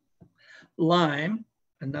flag. Lime,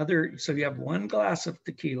 another, so you have one glass of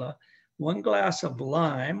tequila, one glass of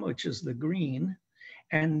lime, which is the green,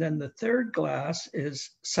 and then the third glass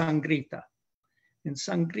is sangrita. And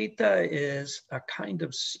sangrita is a kind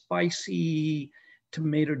of spicy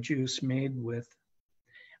tomato juice made with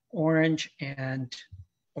orange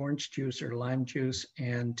juice or lime juice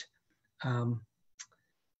and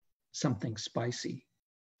something spicy,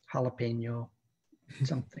 jalapeno,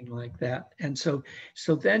 something like that. And so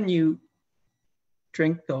then you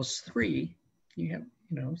drink those three. You have,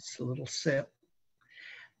 it's a little sip.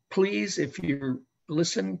 Please, if you're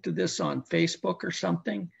listening to this on Facebook or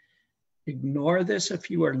something, ignore this if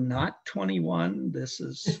you are not 21. This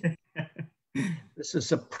is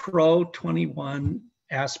a pro 21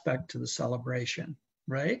 aspect to the celebration,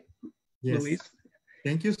 right? Yes. Luis?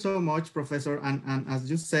 Thank you so much, Professor. And as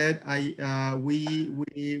you said, we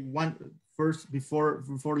want first, before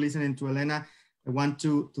listening to Elena, I want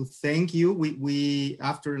to thank you. We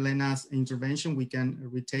after Elena's intervention, we can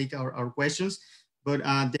retake our questions, but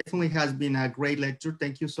definitely has been a great lecture.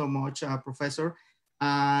 Thank you so much, Professor.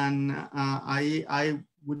 And I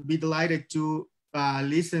would be delighted to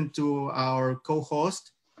listen to our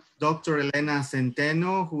co-host, Dr. Elena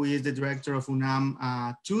Centeno, who is the director of UNAM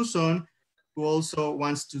Tucson, who also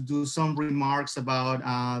wants to do some remarks about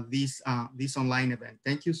this online event.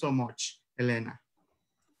 Thank you so much, Elena.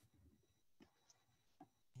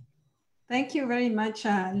 Thank you very much,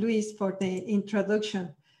 Luis, for the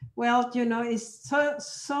introduction. Well, it's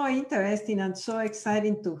so interesting and so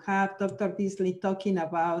exciting to have Dr. Beasley talking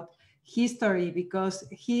about history, because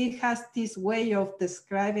he has this way of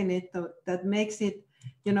describing it that makes it,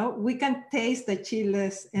 we can taste the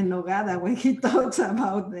chiles en nogada when he talks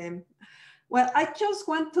about them. Well, I just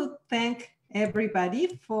want to thank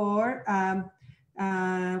everybody for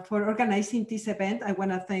organizing this event. I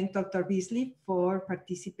want to thank Dr. Beasley for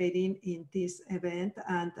participating in this event,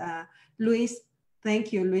 and Luis,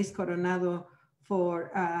 thank you, Luis Coronado,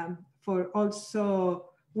 for also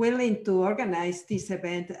willing to organize this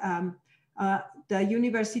event. The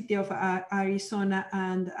University of Arizona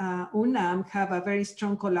and UNAM have a very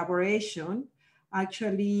strong collaboration.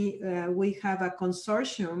 Actually, we have a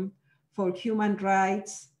consortium for human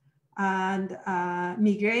rights and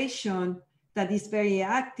migration that is very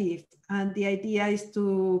active. And the idea is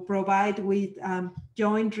to provide with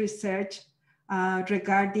joint research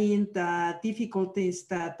regarding the difficulties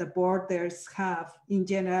that the borders have in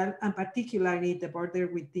general, and particularly the border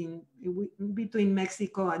between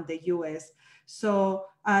Mexico and the US. So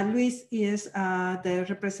Luis is the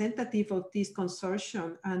representative of this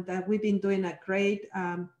consortium, and we've been doing a great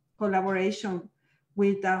collaboration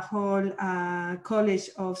with the whole College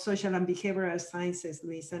of Social and Behavioral Sciences,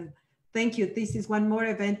 Luis. And thank you. This is one more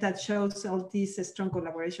event that shows all this strong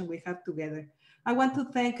collaboration we have together. I want to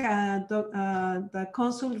thank the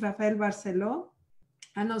Consul Rafael Barceló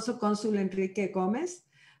and also Consul Enrique Gomez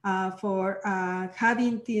for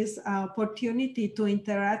having this opportunity to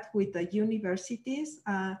interact with the universities.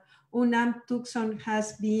 UNAM Tucson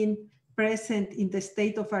has been present in the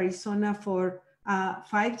state of Arizona for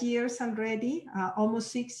 5 years already,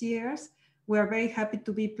 almost 6 years. We are very happy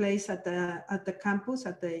to be placed at the campus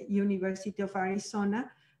at the University of Arizona.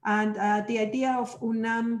 And the idea of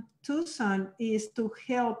UNAM Tucson is to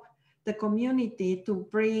help the community to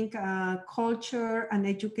bring culture and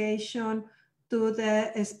education to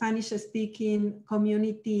the Spanish-speaking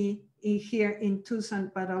community here in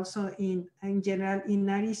Tucson, but also in general in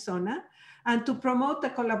Arizona. and to promote the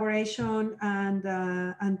collaboration and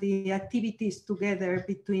the activities together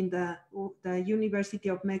between the University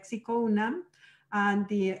of Mexico, UNAM, and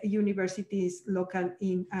the universities local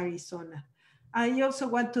in Arizona. I also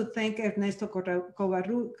want to thank Ernesto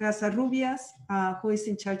Casarrubias, who is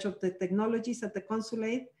in charge of the technologies at the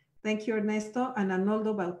consulate. Thank you, Ernesto, and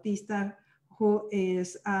Arnoldo Bautista, who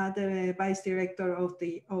is the Vice Director of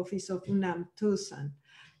the Office of UNAM Tucson.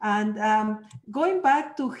 And going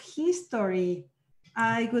back to history,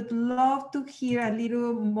 I would love to hear a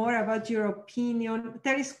little more about your opinion.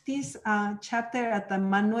 There is this chapter at the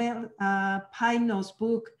Manuel Paino's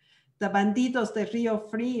book, The Bandidos de Rio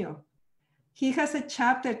Frio. He has a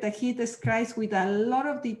chapter that he describes with a lot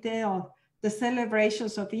of detail the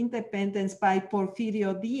celebrations of independence by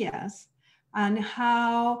Porfirio Diaz and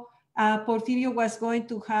how Porfirio was going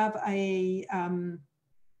to have a,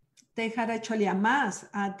 they had actually a mass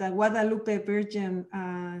at the Guadalupe Virgin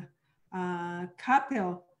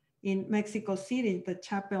Chapel in Mexico City, the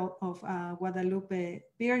Chapel of Guadalupe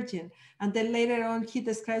Virgin. And then later on, he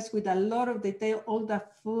describes with a lot of detail all the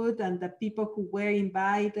food and the people who were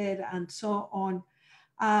invited and so on.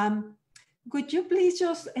 Could you please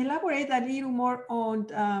just elaborate a little more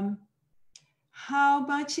on how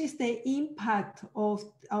much is the impact of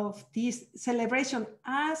this celebration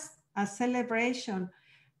as a celebration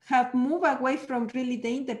have moved away from really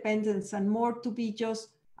the independence and more to be just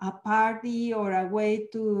a party or a way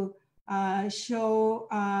to show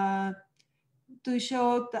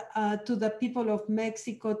to the people of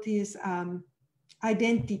Mexico this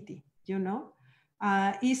identity, you know?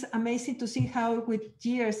 It's amazing to see how with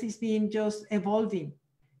years it's been just evolving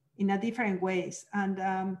in a different ways. And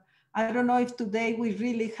I don't know if today we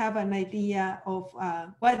really have an idea of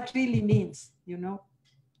what it really means, you know?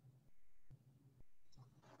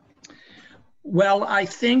 Well, I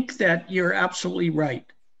think that you're absolutely right.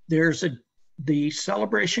 The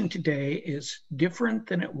celebration today is different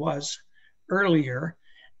than it was earlier.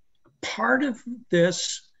 Part of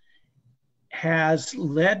this has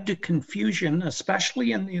led to confusion,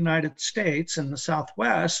 especially in the United States and the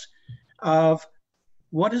Southwest, of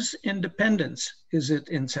what is independence? Is it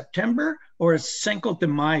in September or is Cinco de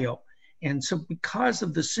Mayo? And so because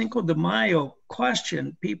of the Cinco de Mayo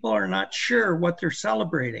question, people are not sure what they're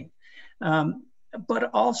celebrating. But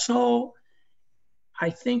also, I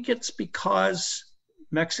think it's because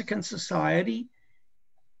Mexican society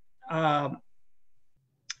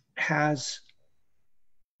has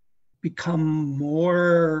become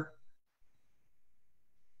more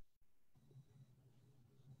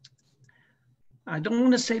I don't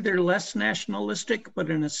want to say they're less nationalistic, but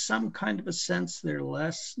in some kind of a sense, they're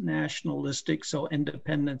less nationalistic. So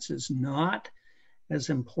independence is not as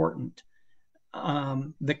important.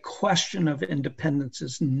 The question of independence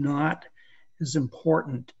is not as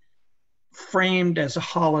important, framed as a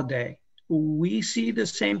holiday. We see the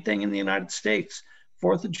same thing in the United States.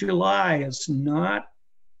 4th of July is not,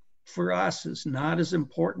 for us, is not as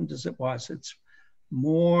important as it was. It's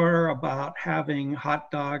more about having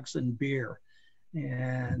hot dogs and beer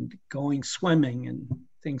and going swimming and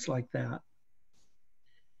things like that.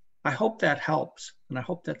 I hope that helps, and I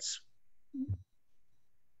hope that's...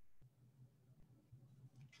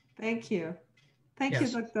 Thank you. Thank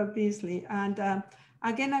Yes. you, Dr. Beasley. And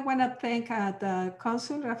again, I want to thank the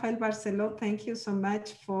Consul, Rafael Barceló. Thank you so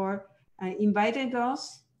much for inviting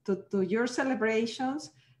us to your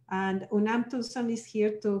celebrations. And UNAM Tucson is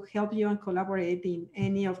here to help you and collaborate in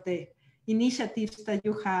any of the initiatives that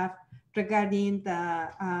you have regarding the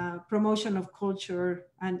promotion of culture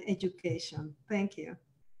and education. Thank you.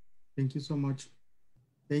 Thank you so much.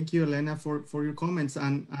 Thank you, Elena, for your comments,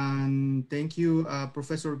 and thank you,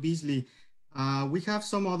 Professor Beasley. We have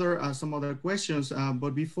some other questions,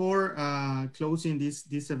 but before closing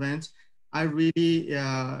this event, I really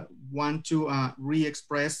want to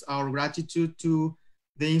re-express our gratitude to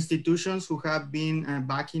the institutions who have been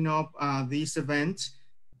backing up this event.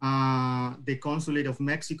 The Consulate of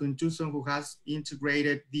Mexico in Tucson, who has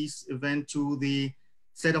integrated this event to the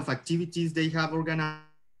set of activities they have organized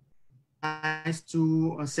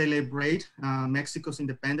to celebrate Mexico's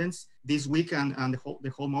independence this week and the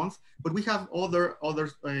whole month. But we have other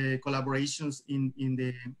collaborations in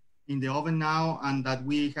the oven now, and that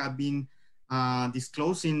we have been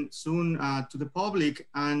disclosing soon to the public,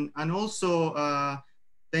 and also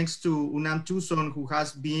thanks to UNAM Tucson, who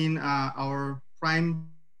has been our prime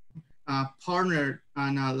partner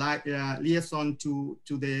and liaison to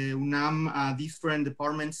the UNAM different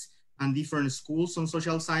departments and different schools on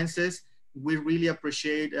social sciences. We really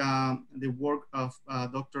appreciate the work of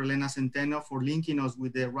Dr. Elena Centeno for linking us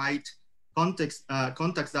with the right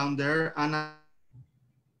contacts down there. And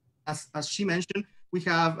as she mentioned, we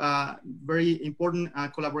have very important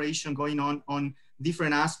collaboration going on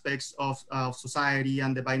different aspects of society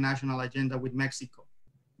and the binational agenda with Mexico.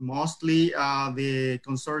 Mostly the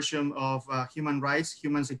consortium of human rights,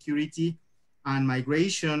 human security, and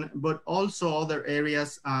migration, but also other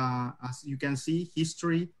areas, as you can see,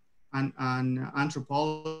 history and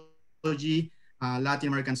anthropology, Latin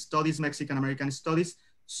American studies, Mexican American studies.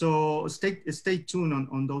 So stay tuned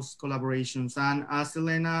on those collaborations. And as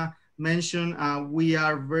Elena mentioned, we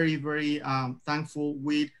are very, very thankful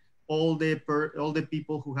with all the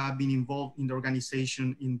people who have been involved in the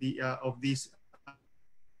organization in the of this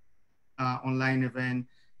online event.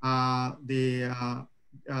 The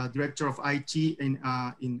director of IT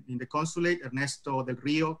in the consulate, Ernesto del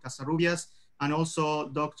Rio Casarubias, and also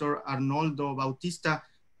Dr. Arnoldo Bautista,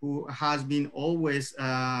 who has been always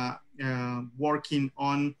working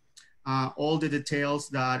on all the details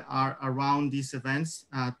that are around these events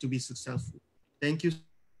to be successful. Thank you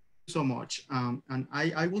so much. And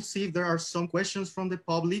I will see if there are some questions from the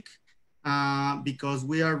public because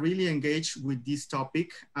we are really engaged with this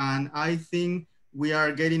topic. And I think we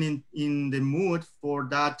are getting in the mood for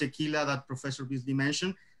that tequila that Professor Beasley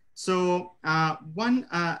mentioned. So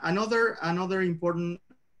another important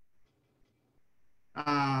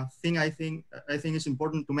thing I think is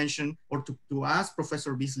important to mention or to ask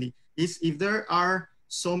Professor Beasley is if there are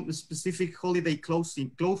some specific holiday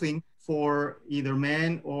clothing for either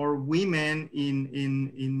men or women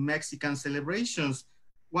in Mexican celebrations.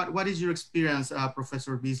 What is your experience,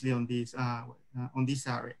 Professor Beasley, on this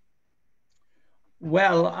area?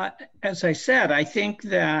 Well, as I said, I think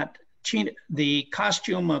that the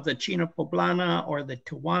costume of the China Poblana or the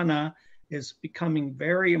Tijuana is becoming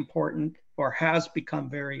very important, or has become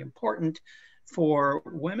very important for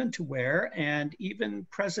women to wear, and even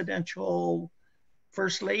presidential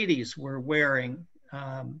first ladies were wearing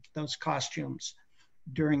those costumes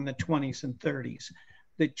during the 20s and 30s.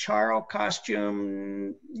 The Charo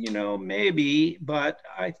costume, you know, maybe, but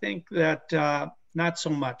I think that not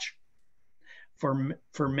so much for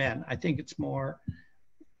men. I think it's more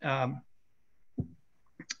of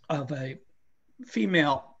a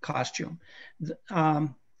female costume.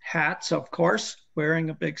 Hats, of course, wearing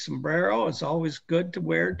a big sombrero is always good to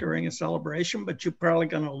wear during a celebration, but you're probably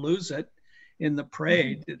going to lose it in the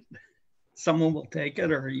parade. Someone will take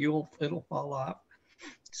it, or it'll fall off.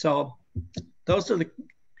 So those are the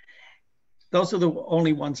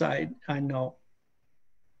only ones I know.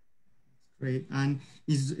 Great. And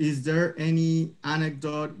is there any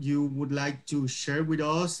anecdote you would like to share with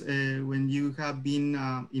us when you have been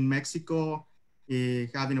in Mexico,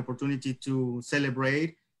 having opportunity to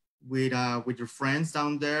celebrate with your friends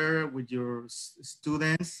down there, with your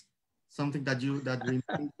students, something that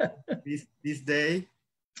remains this day?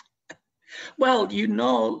 Well, you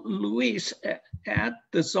know, Luis, at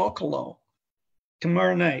the Zocalo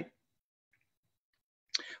tomorrow night,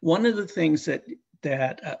 one of the things that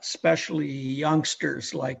especially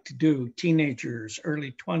youngsters like to do, teenagers,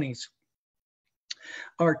 early 20s,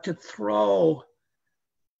 are to throw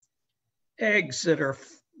eggshells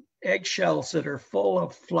that are full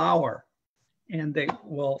of flour, and they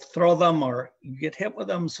will throw them, or you get hit with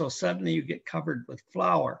them, so suddenly you get covered with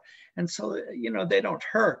flour. And so, you know, they don't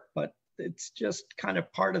hurt, but it's just kind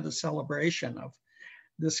of part of the celebration of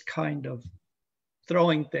this kind of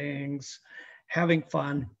throwing things, having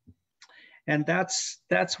fun. And that's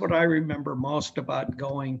what I remember most about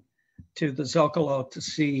going to the Zocalo to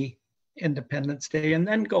see Independence Day, and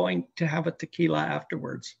then going to have a tequila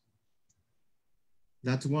afterwards.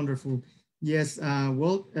 That's wonderful. Yes.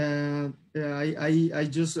 Well, I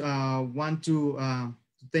just want to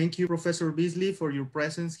thank you, Professor Beasley, for your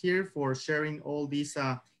presence here, for sharing all this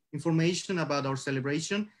information about our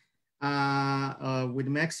celebration with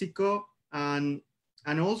Mexico. And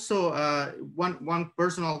also one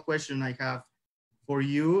personal question I have for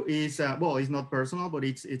you is, well, it's not personal, but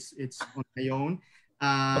it's on my own.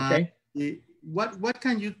 Okay. What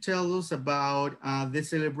can you tell us about the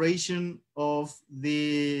celebration of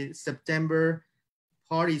the September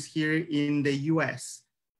parties here in the US?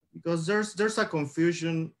 Because there's a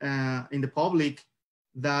confusion in the public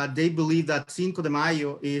that they believe that Cinco de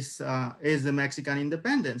Mayo is the Mexican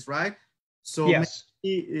independence, right? So yes.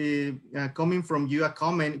 Maybe, coming from you, a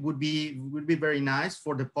comment would be very nice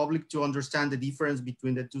for the public to understand the difference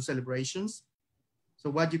between the two celebrations. So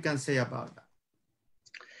what you can say about that?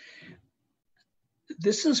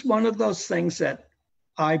 This is one of those things that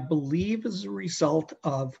I believe is a result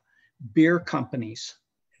of beer companies,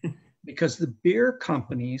 because the beer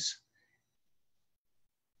companies,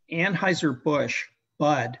 Anheuser-Busch,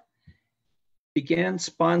 Bud, began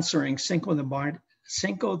sponsoring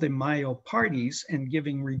Cinco de Mayo parties and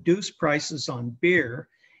giving reduced prices on beer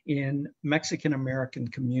in Mexican American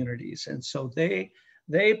communities. And so they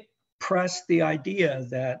pressed the idea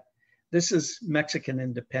that this is Mexican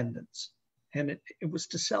independence, and it was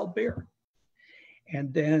to sell beer.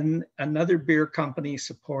 And then another beer company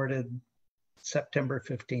supported September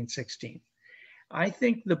 15, 16. I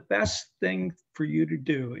think the best thing for you to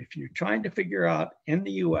do, if you're trying to figure out in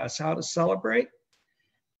the US how to celebrate,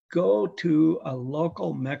 go to a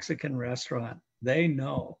local Mexican restaurant. They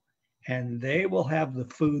know, and they will have the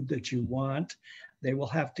food that you want. They will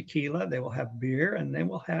have tequila, they will have beer, and they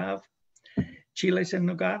will have chiles en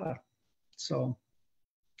nogada. So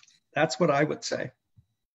that's what I would say.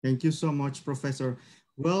 Thank you so much, Professor.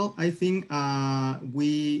 Well, I think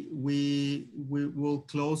we will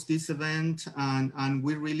close this event, and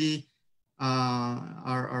we really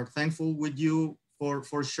are thankful with you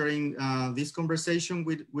for sharing this conversation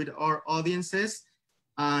with our audiences.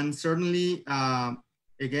 And certainly,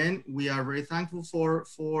 again, we are very thankful for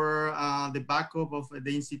the backup of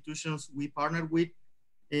the institutions we partnered with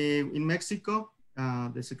in Mexico,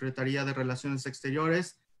 the Secretaría de Relaciones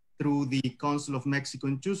Exteriores, through the Consul of Mexico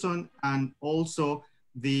in Tucson, and also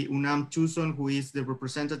the UNAM Tucson, who is the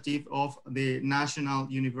representative of the National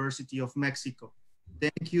University of Mexico.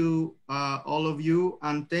 Thank you, all of you,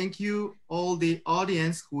 and thank you all the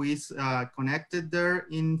audience who is connected there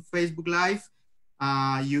in Facebook Live.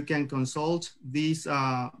 You can consult this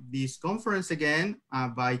conference again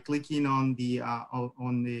by clicking on the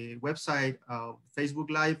website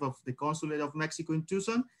Facebook Live of the Consulate of Mexico in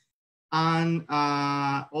Tucson, and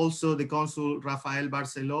also the Consul Rafael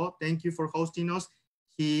Barceló. Thank you for hosting us.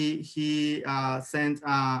 He sent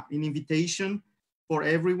an invitation for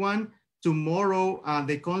everyone. Tomorrow,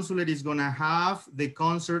 the consulate is gonna have the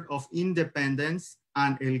Concert of Independence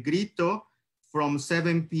and El Grito from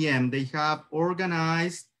 7 p.m. They have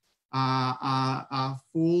organized a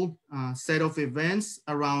full set of events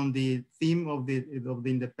around the theme of the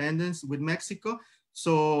independence with Mexico.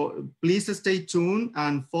 So please stay tuned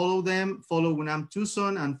and follow them, follow UNAM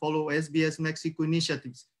Tucson, and follow SBS Mexico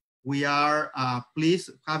initiatives. We are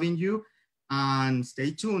pleased having you, and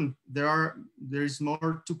stay tuned. There is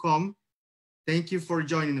more to come. Thank you for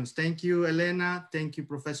joining us. Thank you, Elena. Thank you,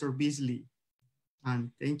 Professor Beasley.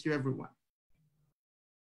 And thank you, everyone.